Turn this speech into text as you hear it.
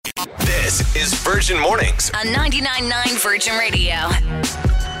This is Virgin Mornings on 99.9 Virgin Radio.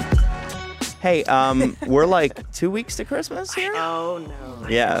 Hey, we're like 2 weeks to Christmas here. Oh no.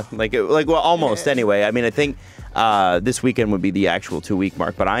 Yeah, well, almost anyway. I mean, I think this weekend would be the actual 2-week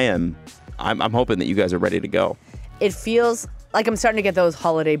mark, but I'm hoping that you guys are ready to go. It feels like I'm starting to get those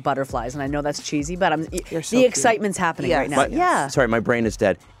holiday butterflies, and I know that's cheesy, but the excitement's happening right now. Yeah. Sorry, my brain is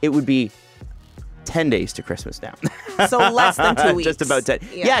dead. It would be 10 days to Christmas now. So less than 2 weeks. Just about 10.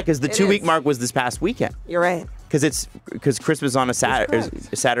 Yeah, because the 2-week mark was this past weekend. You're right. Because Christmas on a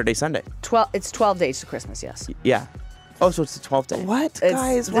Saturday, Sunday. It's 12 days to Christmas, yes. Yeah. Oh, so it's the 12th day. What,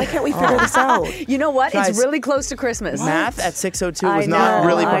 guys? Why can't we figure this out? You know what? Guys, it's really close to Christmas. Math at 6:02 I was not know,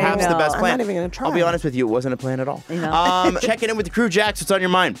 really I perhaps the know. best plan. I'm not even gonna try. I'll be honest with you, it wasn't a plan at all. You know. Checking in with the crew, Jax. What's on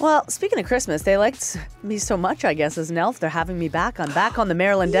your mind? Well, speaking of Christmas, they liked me so much, I guess, as an elf. They're having me back. I'm back on the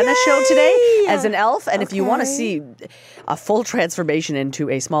Marilyn Dennis show today as an elf. And if you want to see a full transformation into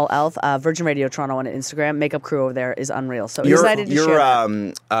a small elf, Virgin Radio Toronto on Instagram, makeup crew over there is unreal. So excited to share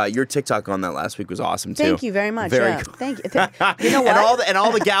that. Your TikTok on that last week was awesome, too. Thank you very much. Very cool. Thank you. You know what? And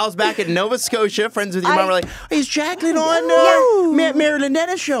all the gals back in Nova Scotia, friends with your mom, were like, is Jacqueline on Marilyn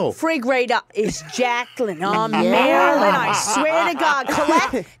Dennis show? Frig right up. Is Jacqueline on Marilyn? I swear to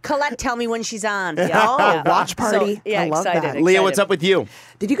God. Colette, tell me when she's on. Oh, watch party. So, I love excited. that. Leah, what's up with you?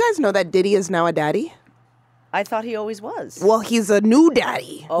 Did you guys know that Diddy is now a daddy? I thought he always was. Well, he's a new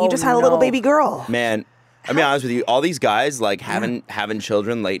daddy. Oh, he just had a little baby girl. Man, I'll be honest with you. All these guys, like, having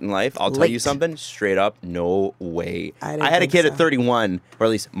children late in life, I'll tell you something, straight up, no way. I had a kid at 31, or at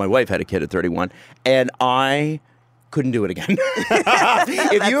least my wife had a kid at 31, and I couldn't do it again.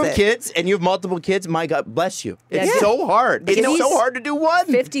 If you have kids and you have multiple kids, my God, bless you. It's so hard. It's so hard to do one.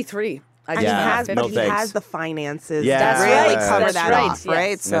 53. And he has the finances That's to really right. cover That's that right. off, right?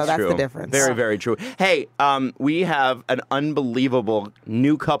 Yes. So that's true. the difference. Very, very true. Hey, we have an unbelievable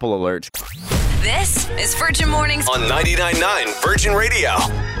new couple alert. This is Virgin Mornings on 99.9 Virgin Radio.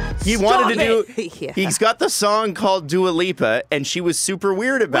 He wanted to do. Yeah. He's got the song called Dua Lipa, and she was super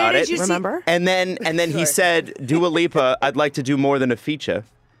weird about Where it. did you Remember? And then he said, Dua Lipa, I'd like to do more than a feature,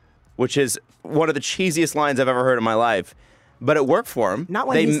 which is one of the cheesiest lines I've ever heard in my life. But it worked for him. Not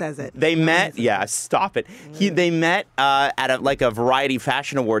when he says it. They met. Yeah, stop it. They met at a Variety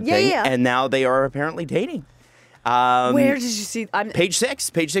Fashion Award thing, and now they are apparently dating. Where did you see? Page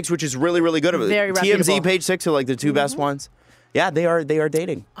 6, which is really, really good. Very TMZ, reputable. Page 6 are like the two best ones. Yeah, they are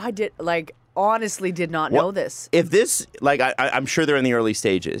dating. I honestly did not know this. If this, I'm sure they're in the early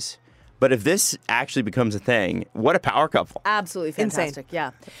stages, but if this actually becomes a thing, what a power couple. Absolutely fantastic. Insane.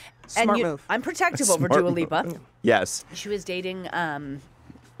 Yeah. Smart move. I'm protective over Dua Lipa. Yes. She was dating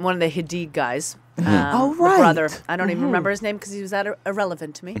one of the Hadid guys. Oh, The right. brother. I don't even remember his name because he was that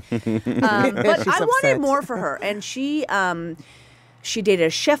irrelevant to me. But I wanted more for her. And she dated a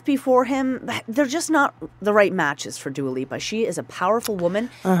chef before him. They're just not the right matches for Dua Lipa. She is a powerful woman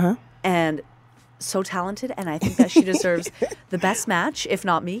and so talented, and I think that she deserves the best match, if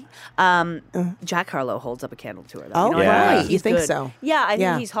not me. Jack Harlow holds up a candle to her. Though. Oh, You know what I right. mean? You He's think good. so? Yeah, I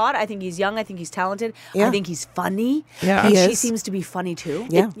think he's hot. I think he's young. I think he's talented. Yeah. I think he's funny. Yeah. And He she is. seems to be funny too.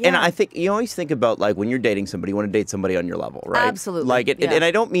 Yeah. And I think you always think about when you're dating somebody, you want to date somebody on your level, right? Absolutely, yeah. And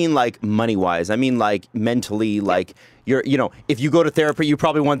I don't mean money wise. I mean mentally, if you go to therapy, you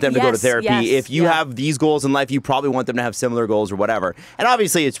probably want them to go to Yes, therapy. yes, If you yeah. have these goals in life, you probably want them to have similar goals or whatever. And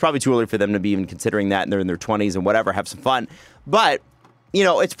obviously, it's probably too early for them to be even considering that, and they're in their 20s and whatever, have some fun. But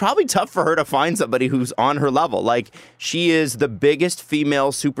it's probably tough for her to find somebody who's on her level. She is the biggest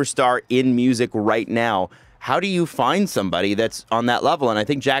female superstar in music right now. How do you find somebody that's on that level? And I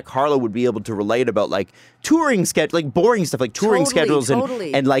think Jack Harlow would be able to relate about touring schedule, boring stuff like touring schedules and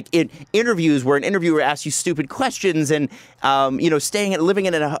in interviews where an interviewer asks you stupid questions and living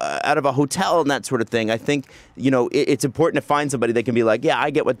out of a hotel and that sort of thing. I think it's important to find somebody that can be like, yeah,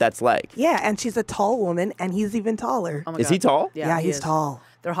 I get what that's like. Yeah, and she's a tall woman, and he's even taller. Oh my Is God. he tall? Yeah, he he's is. tall.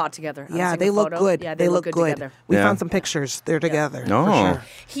 They're hot together. Have you Yeah, seen they the look photo? good. Yeah, they look good. together. We Yeah. found some pictures. They're together. No. For sure.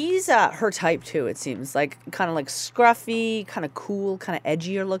 He's her type too, it seems. Kind of scruffy, kind of cool, kind of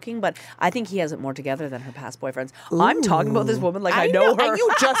edgier looking, but I think he has it more together than her past boyfriends. I'm talking about this woman like I know her. And you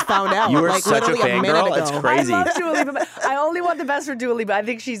just found out. You were such a literally minute fangirl. ago. It's crazy. I love Dua Lipa, but I only want the best for Dua Lipa. I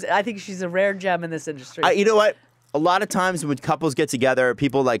think she's a rare gem in this industry. You know what? A lot of times when couples get together,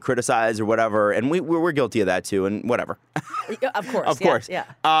 people criticize or whatever, and we're guilty of that too, and whatever. Of course. Of course. Yeah.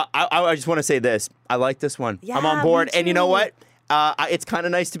 I just want to say this. I like this one. Yeah, I'm on board. me And you know too. what? It's kind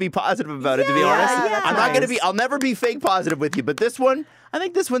of nice to be positive about it, to be honest. yeah. I'm not going to be, I'll never be fake positive with you, but this one, I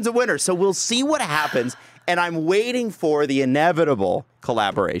think this one's a winner. So we'll see what happens. And I'm waiting for the inevitable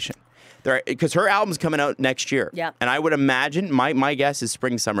collaboration. Because her album's coming out next year. Yep. And I would imagine, my guess is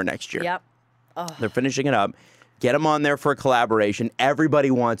spring, summer next year. Yep. They're finishing it up. Get them on there for a collaboration.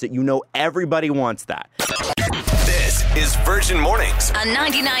 Everybody wants it. Everybody wants that. This is Virgin Mornings. On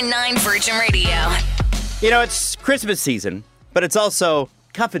 99.9 Virgin Radio. It's Christmas season, but it's also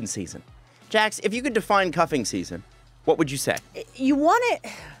cuffing season. Jax, if you could define cuffing season, what would you say? You want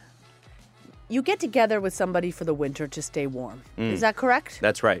it. You get together with somebody for the winter to stay warm. Is that correct?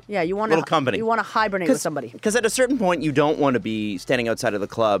 That's right. Yeah, you want little company. You want to hibernate with somebody. Because at a certain point, you don't want to be standing outside of the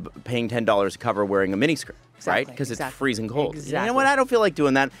club paying $10 a cover wearing a miniskirt, right? Because it's freezing cold. Exactly. You know what? I don't feel like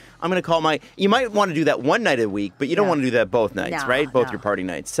doing that. I'm going to call you might want to do that one night a week, but you don't want to do that both nights, right? Both your party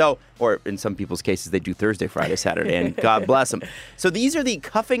nights. So, or in some people's cases, they do Thursday, Friday, Saturday, and God bless them. So these are the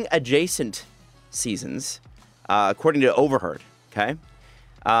cuffing adjacent seasons, according to Overheard, okay?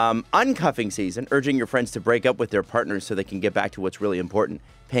 Uncuffing season, urging your friends to break up with their partners so they can get back to what's really important,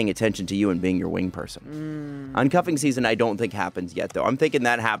 paying attention to you and being your wing person. Uncuffing season, I don't think happens yet, though. I'm thinking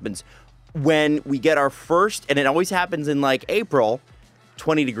that happens when we get our first, and it always happens in like April,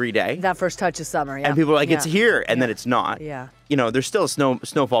 20-degree day. That first touch of summer, yeah. And people are like, it's here, and then it's not. Yeah. There's still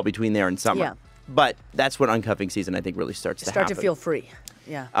snowfall between there and summer. Yeah. But that's when uncuffing season, I think, really starts to happen. Start to feel free.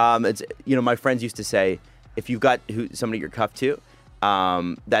 Yeah. It's my friends used to say, if you've got somebody you're cuffed to,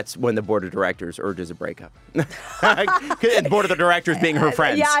 that's when the board of directors urges a breakup. The board of the directors being her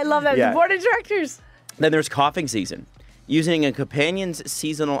friends. Yeah, I love that. Yeah. The board of directors. Then there's coughing season. Using a companion's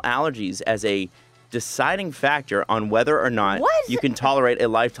seasonal allergies as a deciding factor on whether or not you can tolerate a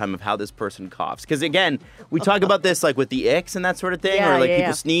lifetime of how this person coughs. Because again, we talk about this like with the icks and that sort of thing, or like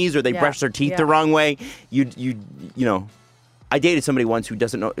people sneeze or they brush their teeth the wrong way. I dated somebody once who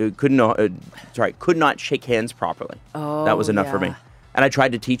could not shake hands properly. Oh, that was enough for me. And I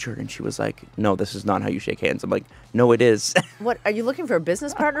tried to teach her, and she was like, "No, this is not how you shake hands." I'm like, "No, it is." What are you looking for? A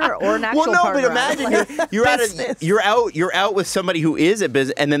business partner or an actual partner? Well, no, but imagine you're out with somebody who is a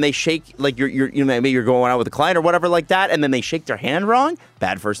business, and then they shake like maybe you're going out with a client or whatever like that, and then they shake their hand wrong.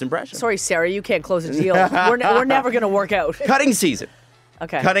 Bad first impression. Sorry, Sarah, you can't close a deal. We're never going to work out. Cutting season.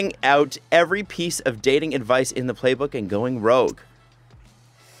 Okay. Cutting out every piece of dating advice in the playbook and going rogue.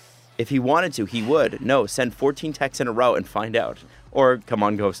 If he wanted to, he would. No, send 14 texts in a row and find out. Or come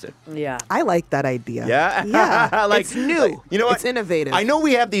on, ghost it. Yeah. I like that idea. Yeah? Yeah. It's new. You know what? It's innovative. I know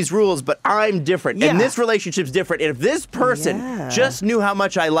we have these rules, but I'm different. Yeah. And this relationship's different. And if this person just knew how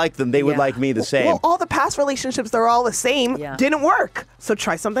much I like them, they would like me the same. Well, all the past relationships, they're all the same, didn't work. So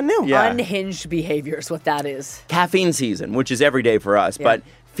try something new. Yeah. Unhinged behavior is what that is. Caffeine season, which is every day for us. Yeah. But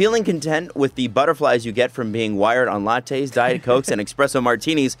feeling content with the butterflies you get from being wired on lattes, Diet Cokes, and espresso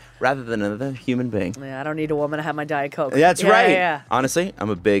martinis rather than another human being. Yeah, I don't need a woman to have my Diet Coke. That's right. Yeah. Honestly, I'm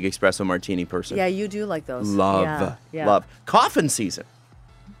a big espresso martini person. Yeah, you do like those. Love. Yeah. Coffin season.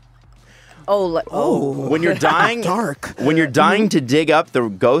 When you're dying, dark. When you're dying to dig up the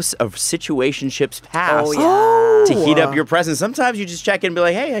ghosts of situationships past to heat up your present. Sometimes you just check in and be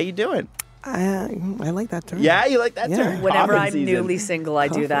like, "Hey, how you doing?" I like that term. Yeah, you like that term? Whenever Coffin I'm season. newly single, I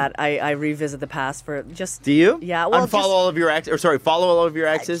do that. I revisit the past for just. Do you? Yeah. Well, follow all of your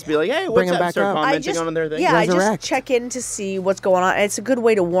exes. Be like, "Hey, what's Bring them up?" back Start up. commenting on their thing. Yeah, I Resurrect. just check in to see what's going on. It's a good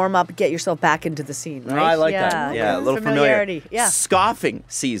way to warm up, get yourself back into the scene. Right? Oh, I like that. Yeah, a little familiarity. familiar. Yeah. Scoffing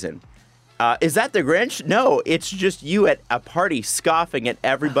season. Is that the Grinch? No, it's just you at a party scoffing at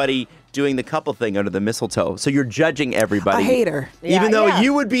everybody doing the couple thing under the mistletoe. So you're judging everybody. A hater. Even though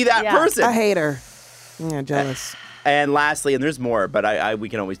you would be that person. A hater. Yeah, jealous. And lastly, and there's more, but we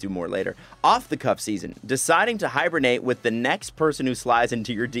can always do more later. Off the cuff season. Deciding to hibernate with the next person who slides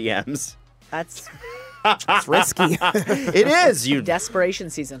into your DMs. That's It's risky. It is. You desperation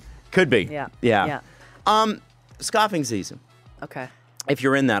season. could be. Yeah. Scoffing season. Okay. If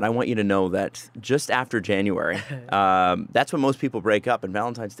you're in that, I want you to know that just after January, that's when most people break up, and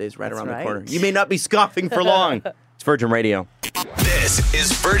Valentine's Day is right around the corner. You may not be scoffing for long. It's Virgin Radio. This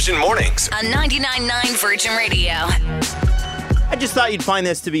is Virgin Mornings. On 99.9 Virgin Radio. I just thought you'd find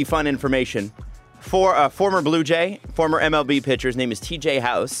this to be fun information. For a former Blue Jay, former MLB pitcher, his name is TJ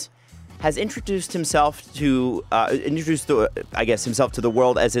House, has introduced himself to himself to the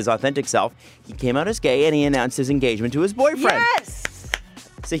world as his authentic self. He came out as gay, and he announced his engagement to his boyfriend. Yes.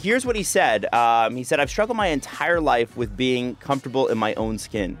 So here's what he said. He said, "I've struggled my entire life with being comfortable in my own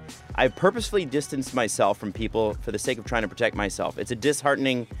skin. I've purposefully distanced myself from people for the sake of trying to protect myself. It's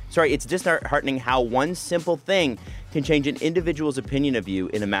disheartening how one simple thing can change an individual's opinion of you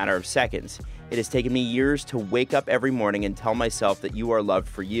in a matter of seconds. It has taken me years to wake up every morning and tell myself that you are loved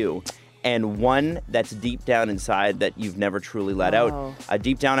for you. and one that's deep down inside that you've never truly let out.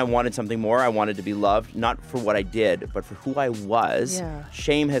 Deep down, I wanted something more. I wanted to be loved, not for what I did, but for who I was. Yeah.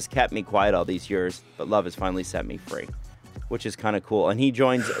 Shame has kept me quiet all these years, but love has finally set me free, which is kind of cool. And he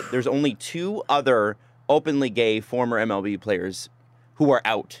joins, there's only 2 other openly gay former MLB players who are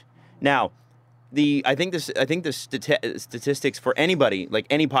out. Now, I think the statistics for anybody, like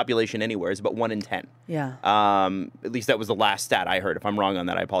any population anywhere, is about 1 in 10. Yeah. At least that was the last stat I heard. If I'm wrong on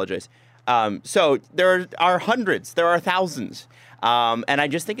that, I apologize. So there are hundreds, there are thousands. And I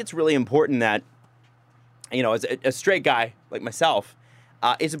just think it's really important that, you know, as a straight guy like myself,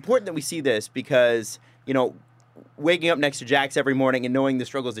 it's important that we see this because, you know, waking up next to Jax every morning and knowing the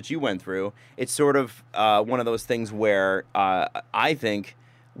struggles that you went through, it's sort of one of those things where I think,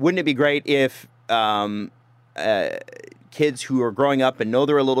 wouldn't it be great if kids who are growing up and know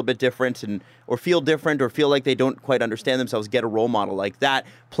they're a little bit different or feel different or feel like they don't quite understand themselves get a role model like that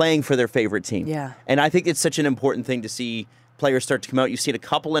playing for their favorite team. Yeah. And I think it's such an important thing to see players start to come out. You've seen a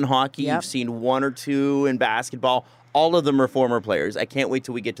couple in hockey. Yep. You've seen 1 or 2 in basketball. All of them are former players. I can't wait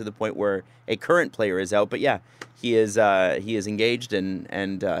till we get to the point where a current player is out. But yeah, he is engaged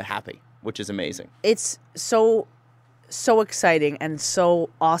and happy, which is amazing. It's so exciting and so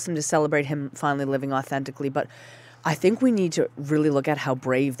awesome to celebrate him finally living authentically. But I think we need to really look at how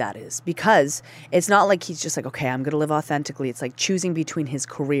brave that is, because it's not like he's just like, okay, I'm going to live authentically. It's like choosing between his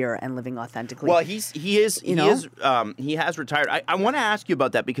career and living authentically. Well, he has retired. I want to ask you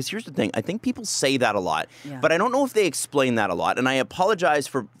about that because here's the thing. I think people say that a lot, but I don't know if they explain that a lot. And I apologize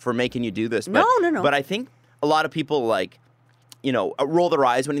for making you do this. But, No. But I think a lot of people roll their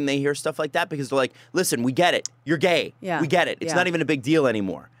eyes when they hear stuff like that because they're like, listen, we get it. You're gay. Yeah. We get it. It's not even a big deal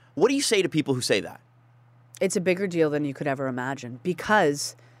anymore. What do you say to people who say that? It's a bigger deal than you could ever imagine,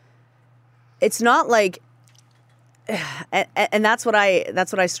 because it's not like, and that's what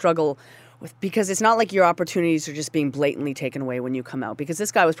I struggle with, because it's not like your opportunities are just being blatantly taken away when you come out, because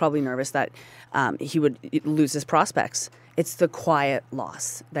this guy was probably nervous that he would lose his prospects. It's the quiet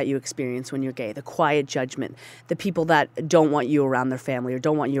loss that you experience when you're gay, the quiet judgment, the people that don't want you around their family or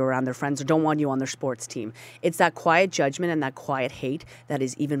don't want you around their friends or don't want you on their sports team. It's that quiet judgment and that quiet hate that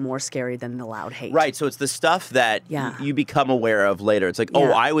is even more scary than the loud hate. Right, so it's the stuff that you become aware of later. It's like,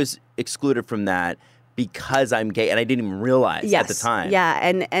 oh, I was excluded from that because I'm gay, and I didn't even realize at the time. Yeah,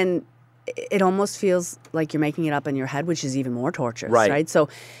 and it almost feels like you're making it up in your head, which is even more torturous, right? So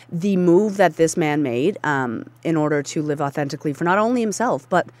the move that this man made in order to live authentically for not only himself,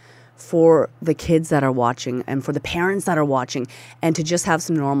 but for the kids that are watching and for the parents that are watching, and to just have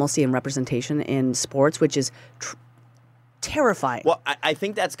some normalcy and representation in sports, which is terrifying. Well, I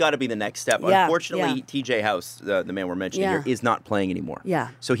think that's got to be the next step. Yeah, Unfortunately, TJ House, the man we're mentioning here, is not playing anymore. Yeah.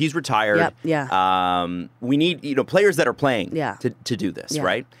 So he's retired. We need players that are playing to do this,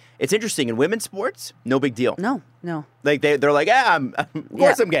 right? It's interesting. In women's sports, no big deal. No. Like they're like, of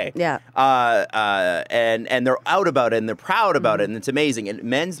course I'm gay. Yeah. And they're out about it and they're proud about it, and it's amazing. And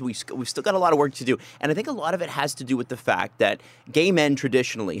men's, we've still got a lot of work to do. And I think a lot of it has to do with the fact that gay men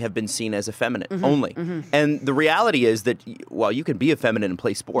traditionally have been seen as effeminate only. And the reality is that, well, you can be effeminate and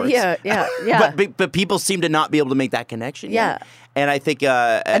play sports. Yeah. but people seem to not be able to make that connection yet. And I think,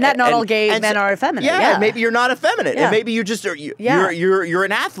 and that not all gay men are effeminate. Yeah, maybe you're not effeminate, Yeah. and maybe you just you're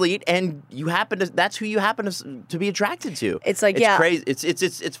an athlete, and you happen to that's who you happen to be attracted to. It's like it's crazy.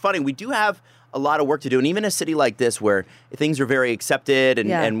 It's funny. We do have a lot of work to do, and even a city like this where things are very accepted,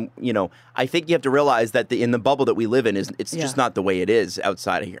 and I think you have to realize that in the bubble that we live in it's just not the way it is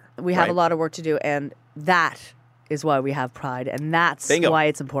outside of here. We have a lot of work to do, and that is why we have Pride, and that's why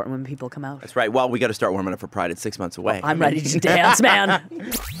it's important when people come out. That's right. Well, we got to start warming up for Pride. It's 6 months away. I'm ready to dance, man.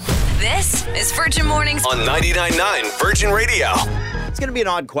 This is Virgin Mornings on 99.9 Virgin Radio. It's going to be an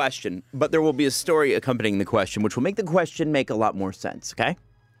odd question, but there will be a story accompanying the question, which will make the question make a lot more sense, okay?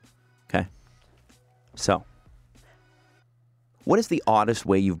 Okay. So, what is the oddest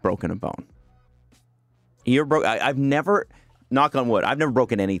way you've broken a bone? I've never, knock on wood, I've never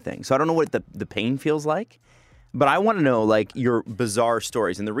broken anything, so I don't know what the pain feels like. But I want to know, like, your bizarre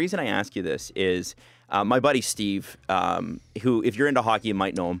stories. And the reason I ask you this is my buddy Steve, who, if you're into hockey, you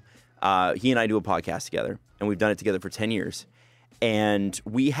might know him. He and I do a podcast together, and we've done it together for 10 years. And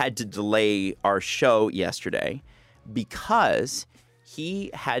we had to delay our show yesterday because he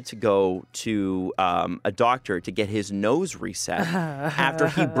had to go to a doctor to get his nose reset after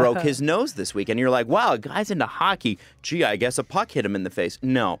he broke his nose this week. And you're like, wow, a guy's into hockey. Gee, I guess a puck hit him in the face.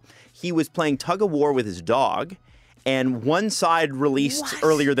 No, he was playing tug of war with his dog, and one side released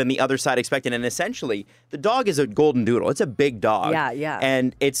earlier than the other side expected. And essentially, the dog is a golden doodle. It's a big dog. Yeah.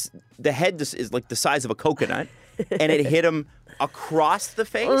 And the head is like the size of a coconut. And it hit him across the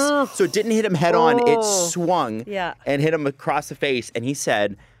face. So it didn't hit him head on. It swung and hit him across the face. And he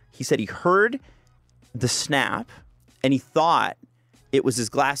said he heard the snap and he thought it was his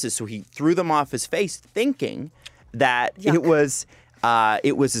glasses. So he threw them off his face thinking that it was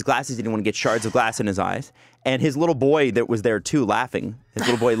his glasses. He didn't want to get shards of glass in his eyes. And his little boy that was there too laughing, his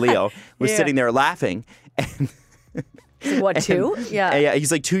little boy Leo, was sitting there laughing. And what, 2? Yeah,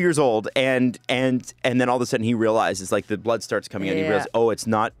 he's like 2 years old, and then all of a sudden he realizes, like, the blood starts coming out. He realizes,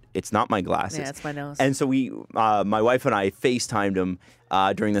 it's not my glasses. Yeah, it's my nose. And so my wife and I FaceTimed him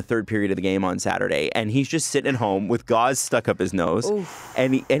during the third period of the game on Saturday, and he's just sitting at home with gauze stuck up his nose,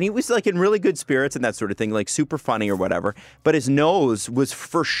 and he was like in really good spirits and that sort of thing, like super funny or whatever. But his nose was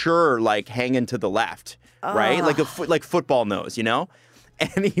for sure like hanging to the left, right, like football nose, you know.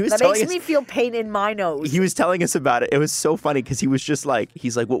 And he was makes me feel pain in my nose. He was telling us about it. It was so funny because he was just like,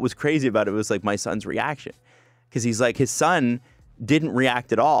 what was crazy about it was like my son's reaction. Because he's like, his son didn't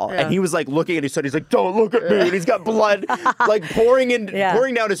react at all. Yeah. And he was like looking at his son. He's like, don't look at me. And he's got blood like pouring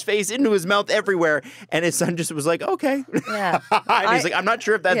down his face, into his mouth, everywhere. And his son just was like, okay. Yeah. And he's like, I'm not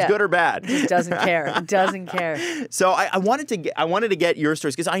sure if that's good or bad. He doesn't care. Doesn't care. So I wanted to get your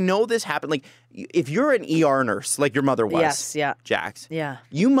stories because I know this happened. Like, if you're an ER nurse, like your mother was, Jax,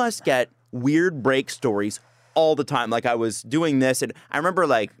 you must get weird break stories all the time. Like, I was doing this, and I remember,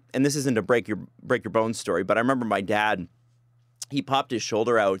 like, and this isn't a break your bones story, but I remember my dad, he popped his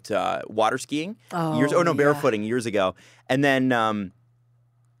shoulder out water skiing barefooting years ago. And then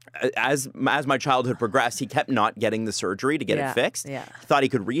as my childhood progressed, he kept not getting the surgery to get it fixed. Yeah. He thought he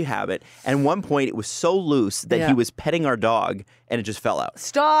could rehab it. And at one point, it was so loose that he was petting our dog, and it just fell out.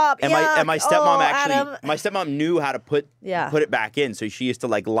 Stop! And my stepmom my stepmom knew how to put it back in. So she used to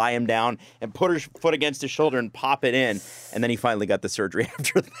like lie him down and put her foot against his shoulder and pop it in. And then he finally got the surgery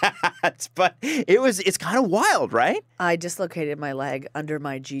after that. But it's kind of wild, right? I dislocated my leg under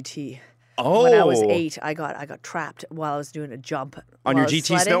my GT. When I was 8, I got trapped while I was doing a jump. On your GT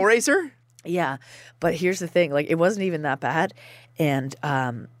sledding. Snow racer? Yeah. But here's the thing. Like, it wasn't even that bad. And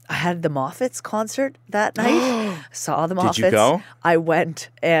I had the Moffats concert that night. Saw the Moffats. Did you go? I went,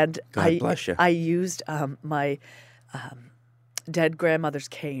 and God bless you. I used my dead grandmother's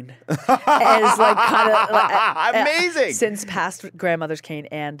cane as like kind of amazing since past grandmother's cane,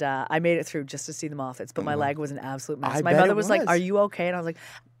 and I made it through just to see the Moffats. But my leg was an absolute mess. My mother was like, "Are you okay?" And I was like,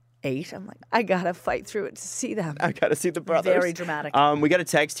 8. I'm like, I gotta fight through it to see them. I gotta see the brothers. Very dramatic. We got a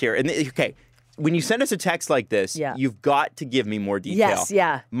text here, and when you send us a text like this, you've got to give me more detail. Yes,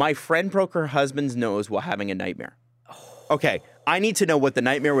 yeah. My friend broke her husband's nose while having a nightmare. Okay, I need to know what the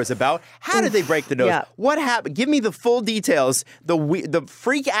nightmare was about. How did they break the nose? Yeah. What happened? Give me the full details. The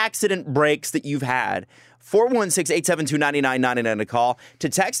freak accident breaks that you've had. 416-872-9999 to call. To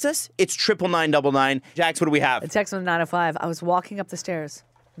text us, it's 99999. Jax, what do we have? The text on 905. I was walking up the stairs.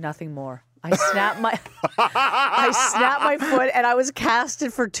 Nothing more. I snapped my foot, and I was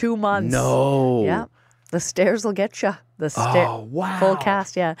casted for 2 months. No. Yeah. The stairs will get you. Wow. Full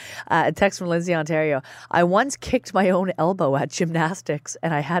cast, yeah. A text from Lindsay, Ontario. I once kicked my own elbow at gymnastics,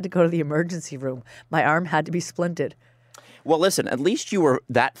 and I had to go to the emergency room. My arm had to be splinted. Well, listen, at least you were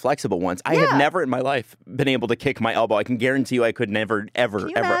that flexible once. I had never in my life been able to kick my elbow. I can guarantee you I could never, ever,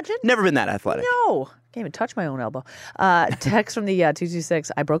 imagine? Never been that athletic. No. Can't even touch my own elbow. Text from the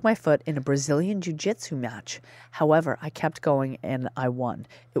 226. I broke my foot in a Brazilian jiu-jitsu match. However, I kept going and I won.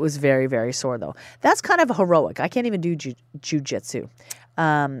 It was very, very sore, though. That's kind of heroic. I can't even do jiu-jitsu.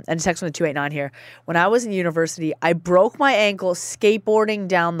 And a text from the 289 here. When I was in university, I broke my ankle skateboarding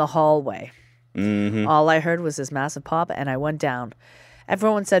down the hallway. Mm-hmm. All I heard was this massive pop, and I went down.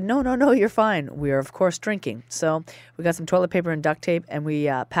 Everyone said, no, you're fine. We are, of course, drinking. So we got some toilet paper and duct tape, and we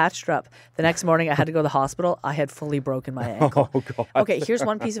patched her up. The next morning, I had to go to the hospital. I had fully broken my ankle. Oh, God. Okay, here's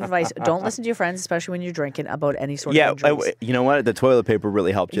one piece of advice. Don't listen to your friends, especially when you're drinking, about any sort of injuries. You know what? The toilet paper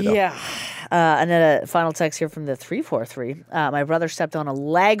really helped you, though. Yeah. And then a final text here from the 343. My brother stepped on a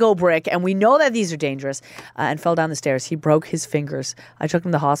Lego brick, and we know that these are dangerous, and fell down the stairs. He broke his fingers. I took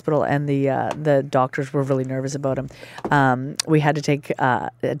him to the hospital, and the doctors were really nervous about him. We had to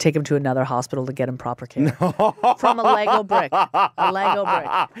take him to another hospital to get him proper care. From a Lego brick. A Lego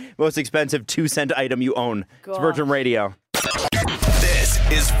brick. Most expensive 2-cent item you own. It's Virgin Radio. This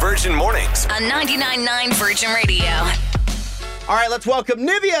is Virgin Mornings on 99.9 Virgin Radio. All right, let's welcome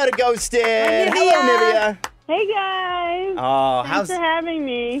Nivea to Ghosted. Hello, Nivea. Hey, guys. Oh, Thanks for having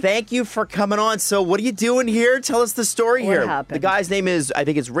me. Thank you for coming on. So what are you doing here? Tell us the story here. What happened? The guy's name is, I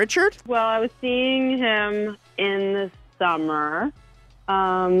think it's Richard? Well, I was seeing him in the summer.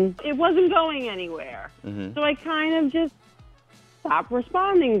 It wasn't going anywhere. Mm-hmm. So I kind of just stopped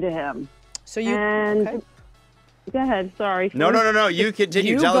responding to him. So you... And Go ahead. Sorry. No. You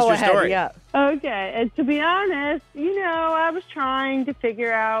continue. You Tell go us your ahead, story. Yeah. Okay. And to be honest, I was trying to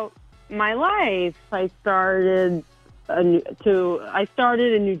figure out my life. I started a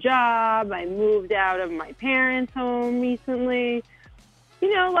new job. I moved out of my parents' home recently.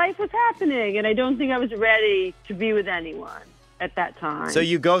 Life was happening, and I don't think I was ready to be with anyone at that time. So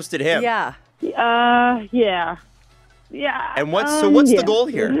you ghosted him. Yeah. Yeah. And what's the goal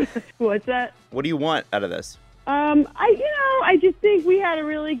here? What's that? What do you want out of this? I just think we had a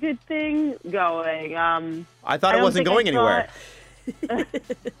really good thing going. I thought it wasn't going anywhere. I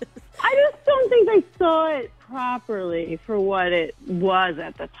just don't think I saw it properly for what it was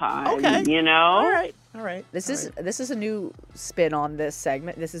at the time. Okay. All right. This is a new spin on this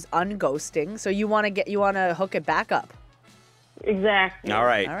segment. This is unghosting. So you want to hook it back up. Exactly. All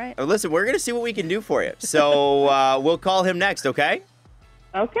right. Listen, we're going to see what we can do for you. So we'll call him next, okay?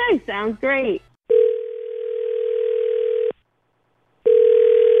 Okay, sounds great.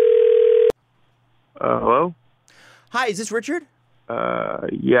 Hello? Hi, is this Richard?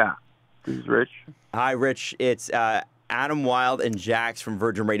 Yeah. This is Rich. Hi, Rich. It's Adam Wilde and Jax from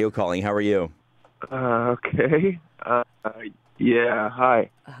Virgin Radio calling. How are you? Okay. Yeah, hi.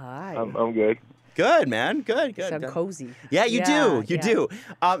 Hi. I'm good. Good, man. Good. Sound cozy. Yeah, you do. You do.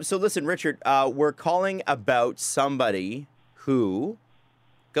 So listen, Richard, we're calling about somebody who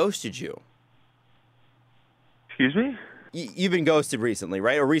ghosted you. Excuse me? You've been ghosted recently,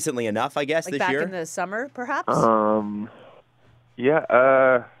 right? Or recently enough, I guess, Like this back year? in the summer, perhaps? Yeah,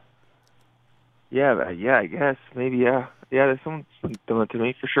 I guess. Maybe, yeah. Yeah, there's someone done it to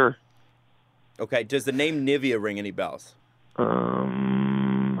me, for sure. Okay, does the name Nivea ring any bells?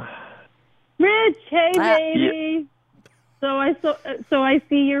 Rich, hey baby. Yeah. So I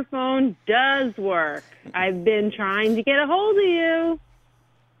see your phone does work. I've been trying to get a hold of you.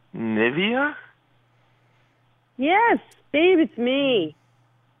 Nivea? Yes, babe, it's me.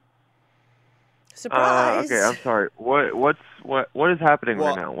 Surprise. Okay, I'm sorry. What is happening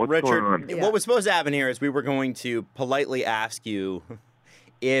right now? What's Richard, going on? Yeah. what was supposed to happen here is we were going to politely ask you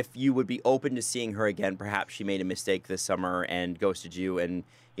if you would be open to seeing her again. Perhaps she made a mistake this summer and ghosted you, and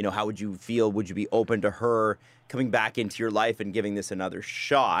how would you feel? Would you be open to her coming back into your life and giving this another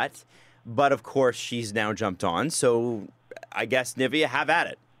shot? But of course, she's now jumped on, so I guess Nivea, have at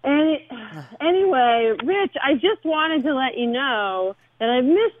it. Anyway, Rich, I just wanted to let you know that I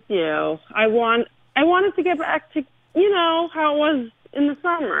missed you. I wanted to get back to how it was in the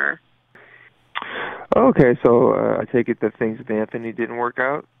summer. Okay, so I take it that things with Anthony didn't work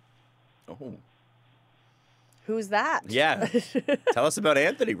out? Oh. Who's that? Yeah. Tell us about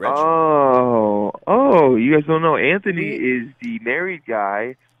Anthony, Rich. Oh, you guys don't know. Anthony is the married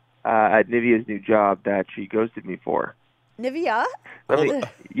guy at Nivea's new job that she ghosted me for. Nivea? Let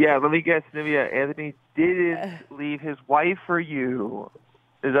me guess, Nivea. Anthony didn't leave his wife for you.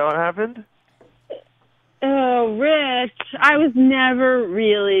 Is that what happened? Oh, Rich, I was never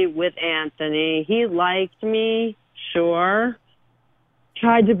really with Anthony. He liked me, sure.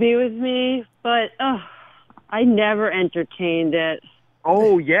 Tried to be with me, but I never entertained it.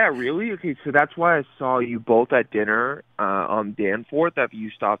 Oh, yeah, really? Okay, so that's why I saw you both at dinner on Danforth after you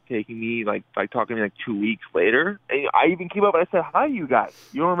stopped taking me, like talking to me 2 weeks later. And I even came up and I said hi to you guys.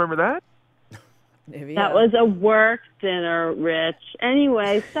 You don't remember that? Nivea. That was a work dinner, Rich.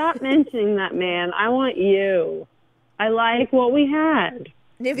 Anyway, stop mentioning that, man. I want you. I like what we had.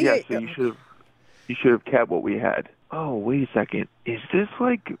 Nivea. Yeah, so you should have kept what we had. Oh, wait a second. Is this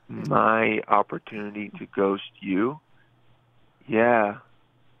like my opportunity to ghost you? Yeah.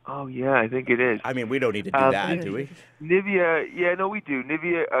 Oh, yeah, I think it is. I mean, we don't need to do that, do we? Nivea, yeah, no, we do.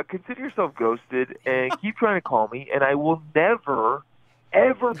 Nivea, consider yourself ghosted and keep trying to call me, and I will never,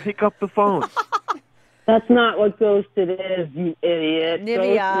 ever pick up the phone. That's not what ghosted is, you idiot.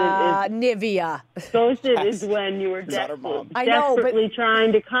 Nivea. Ghosted is when you were I know, but desperately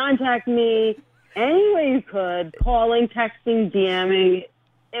trying to contact me any way you could, calling, texting, DMing.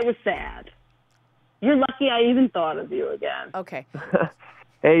 It was sad. You're lucky I even thought of you again. Okay.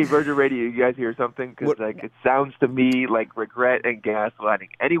 Hey, Virgin Radio, you guys hear something? Because it sounds to me like regret and gaslighting.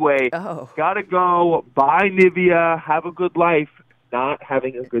 Anyway, gotta go. Bye, Nivea. Have a good life. Not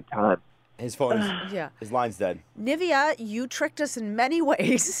having a good time. His phone is, his line's dead. Nivea, you tricked us in many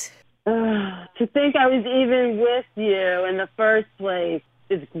ways. To think I was even with you in the first place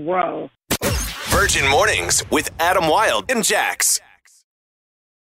is gross. Virgin Mornings with Adam Wilde and Jax.